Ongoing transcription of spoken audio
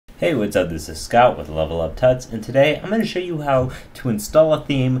Hey, what's up? This is Scott with Level Up Tuts, and today I'm going to show you how to install a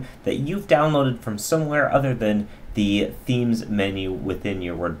theme that you've downloaded from somewhere other than the themes menu within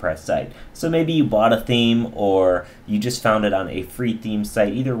your WordPress site. So maybe you bought a theme or you just found it on a free theme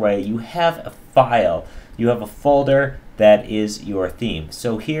site. Either way, you have a file, you have a folder that is your theme.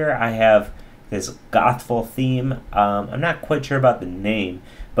 So here I have this Gothful theme. I'm not quite sure about the name,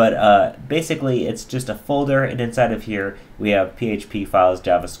 but basically it's just a folder, and inside of here we have PHP files,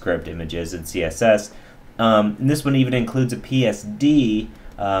 JavaScript, images, and CSS. And this one even includes a PSD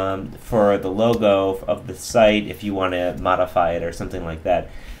for the logo of the site if you want to modify it or something like that.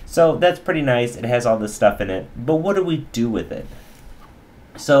 So that's pretty nice. It has all this stuff in it, but what do we do with it?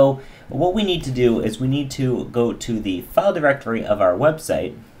 So what we need to do is we need to go to the file directory of our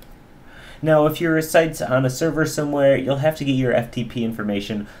website. Now, if your site's on a server somewhere, you'll have to get your FTP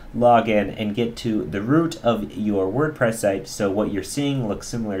information, log in, and get to the root of your WordPress site. So what you're seeing looks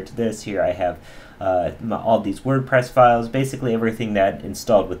similar to this. Here I have all these WordPress files, basically everything that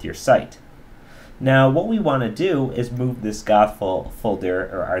installed with your site. Now, what we want to do is move this Gothful folder,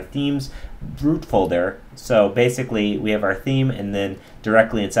 or our themes root folder. So basically, we have our theme, and then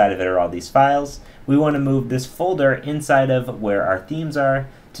directly inside of it are all these files. We want to move this folder inside of where our themes are.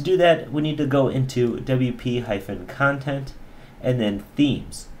 To do that, we need to go into WP-content and then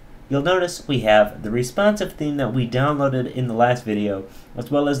themes. You'll notice we have the responsive theme that we downloaded in the last video, as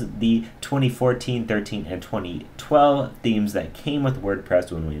well as the 2014, 13, and 2012 themes that came with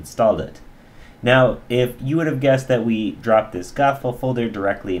WordPress when we installed it. Now, if you would have guessed that we dropped this Gothful folder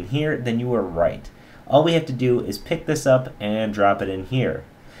directly in here, then you were right. All we have to do is pick this up and drop it in here.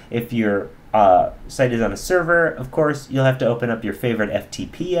 If your site is on a server, of course, you'll have to open up your favorite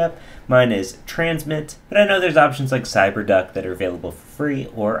FTP app. Mine is Transmit, but I know there's options like CyberDuck that are available for free,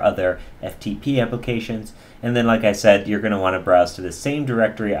 or other FTP applications. And then, like I said, you're going to want to browse to the same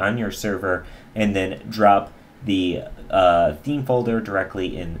directory on your server and then drop the theme folder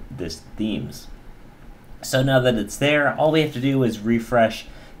directly in this themes. So now that it's there, all we have to do is refresh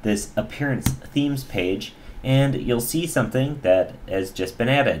this Appearance Themes page, and you'll see something that has just been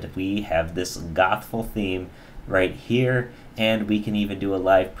added. We have this Gothful theme right here, and we can even do a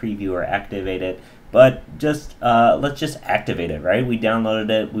live preview or activate it. But just let's just activate it, right? We downloaded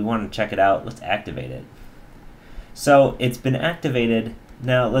it, we want to check it out, let's activate it. So it's been activated.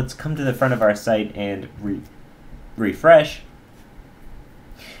 Now let's come to the front of our site and refresh.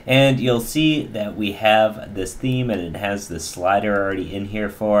 And you'll see that we have this theme, and it has this slider already in here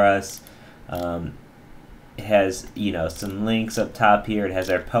for us. It has, some links up top here. It has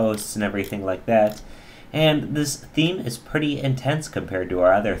our posts and everything like that. And this theme is pretty intense compared to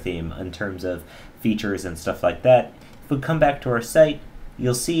our other theme in terms of features and stuff like that. If we come back to our site,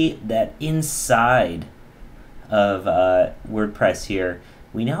 you'll see that inside of WordPress here,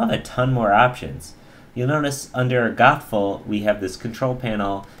 we now have a ton more options. You'll notice under Gothful, we have this control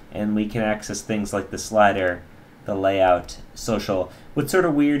panel, and we can access things like the slider, the layout, social. What's sort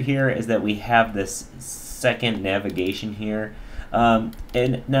of weird here is that we have this second navigation here.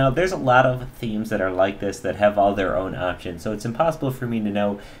 And now there's a lot of themes that are like this that have all their own options, so it's impossible for me to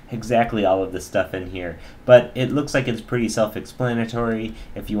know exactly all of the stuff in here, but it looks like it's pretty self-explanatory.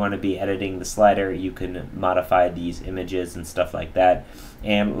 If you want to be editing the slider, you can modify these images and stuff like that.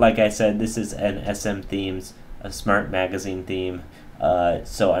 And like I said, this is an SM Themes, a Smart Magazine theme,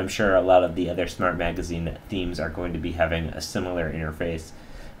 so I'm sure a lot of the other Smart Magazine themes are going to be having a similar interface,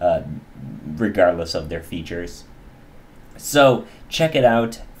 regardless of their features. So check it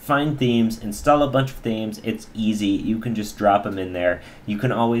out, find themes, install a bunch of themes. It's easy. You can just drop them in there. You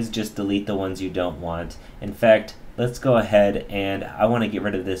can always just delete the ones you don't want. In fact, let's go ahead, and I want to get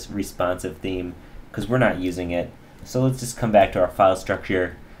rid of this responsive theme because we're not using it. So let's just come back to our file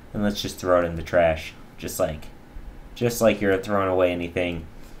structure, and let's just throw it in the trash, just like you're throwing away anything.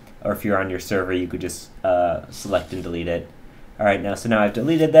 Or if you're on your server, you could just select and delete it. Alright, so now I've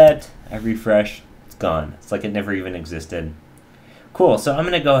deleted that, I refresh, it's gone. It's like it never even existed. Cool, so I'm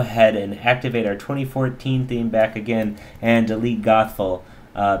going to go ahead and activate our 2014 theme back again and delete Gothful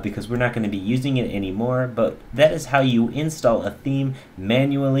because we're not going to be using it anymore, but that is how you install a theme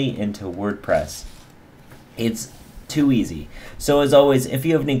manually into WordPress. It's too easy. So as always, if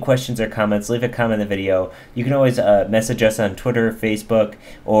you have any questions or comments, leave a comment in the video. You can always message us on Twitter, Facebook,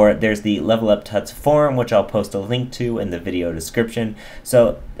 or there's the Level Up Tuts forum, which I'll post a link to in the video description.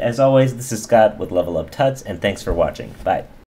 So as always, this is Scott with Level Up Tuts, and thanks for watching. Bye.